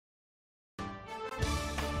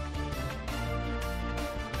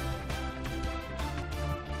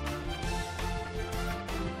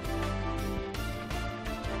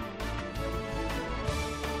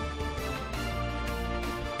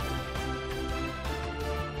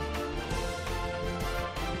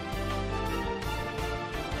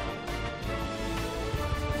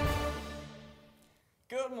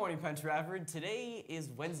morning, Penn Trafford. Today is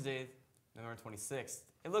Wednesday, November 26th.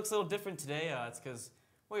 It looks a little different today. It's because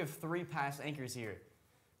we have 3 past anchors here.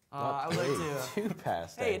 I would like to. 2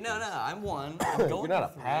 past Hey, anchors. no, I'm one. I'm going You're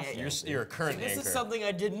not for a past 3. anchor. You're a current This anchor. is something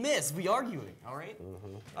I did miss. We arguing, all right?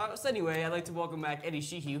 So anyway, I'd like to welcome back Eddie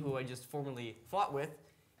Sheehy, who I just formerly fought with.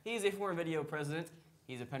 He's a former video president.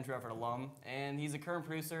 He's a Penn Trafford alum, and he's a current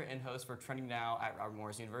producer and host for Trending Now at Robert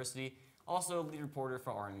Morris University. Also, lead reporter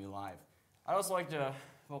for RMU Live. I'd also like to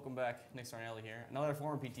welcome back Nick Sarnelli here, another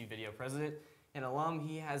former PT video president and alum.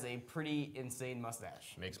 He has a pretty insane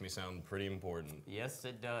mustache. Makes me sound pretty important. Yes,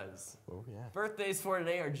 it does. Oh, yeah. Birthdays for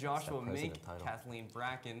today are Joshua It's that Mink, president title. Kathleen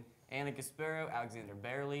Bracken, Anna Gasparo, Alexander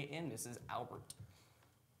Barely, and Mrs. Albert.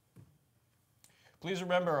 Please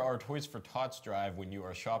remember our Toys for Tots drive when you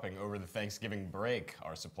are shopping over the Thanksgiving break.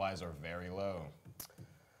 Our supplies are very low.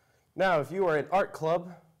 Now, if you are an art club,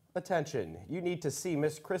 attention. You need to see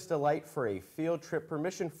Miss Krista Light for a field trip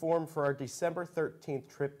permission form for our December 13th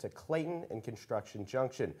trip to Clayton and Construction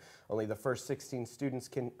Junction. Only the first 16 students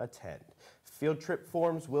can attend. Field trip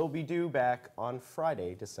forms will be due back on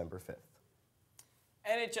Friday, December 5th.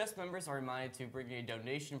 NHS members are reminded to bring a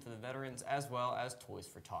donation for the veterans as well as Toys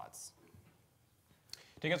for Tots.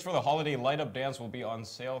 Tickets for the Holiday Light Up Dance will be on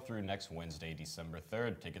sale through next Wednesday, December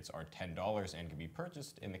 3rd. Tickets are $10 and can be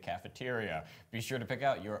purchased in the cafeteria. Be sure to pick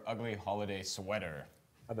out your ugly holiday sweater.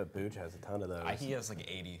 I bet Booch has a ton of those. He has like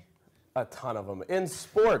 80. A ton of them. In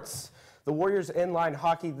sports, the Warriors inline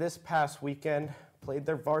hockey this past weekend played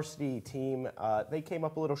their varsity team. They came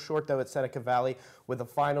up a little short, though, at Seneca Valley with a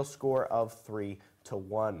final score of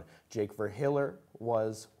 3-1. Jake Verhiller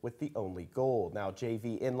was with the only goal. Now,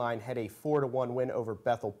 JV inline had a 4-1 win over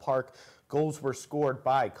Bethel Park. Goals were scored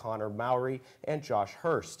by Connor Mowry and Josh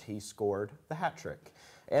Hurst. He scored the hat trick.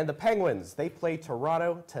 And the Penguins, they play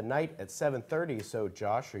Toronto tonight at 7:30. So,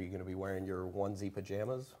 Josh, are you going to be wearing your onesie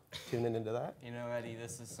pajamas, tuning into that? You know, Eddie,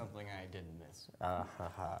 this is something I didn't miss.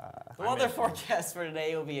 Uh-huh. The weather forecast for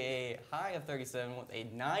today will be a high of 37 with a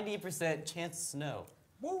 90% chance of snow.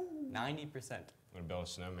 Woo! 90%. I'm gonna build a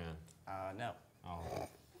snowman. No. Oh,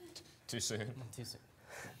 too soon. Too soon.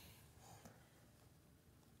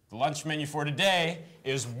 The lunch menu for today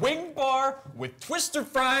is wing bar with twister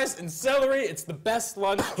fries and celery. It's the best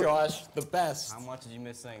lunch, Josh. The best. How much did you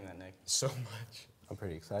miss saying that, Nick? So much. I'm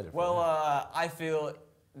pretty excited for Well, that. I feel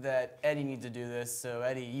that Eddie needs to do this, so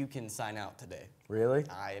Eddie, you can sign out today. Really?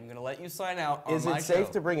 I am going to let you sign out on Is my it safe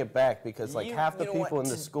show. to bring it back? Because like half the you know people what?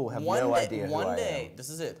 in the school have One no day- idea who I One day, am. this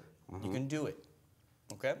is it. You can do it.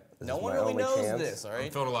 Okay? This No is one my really only knows chance. this, all I'm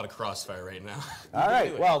right? feeling a lot of crossfire right now. All do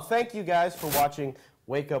right. it. Well, thank you guys for watching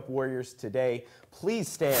Wake Up Warriors today. Please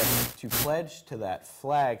stand to pledge to that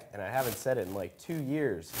flag. And I haven't said it in like 2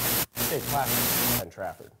 years. Stay classic, Penn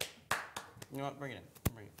Trafford. You know what? Bring it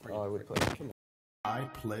in. Bring it Oh, I in. would pledge. I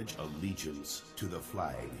pledge allegiance to the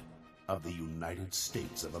flag of the United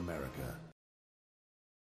States of America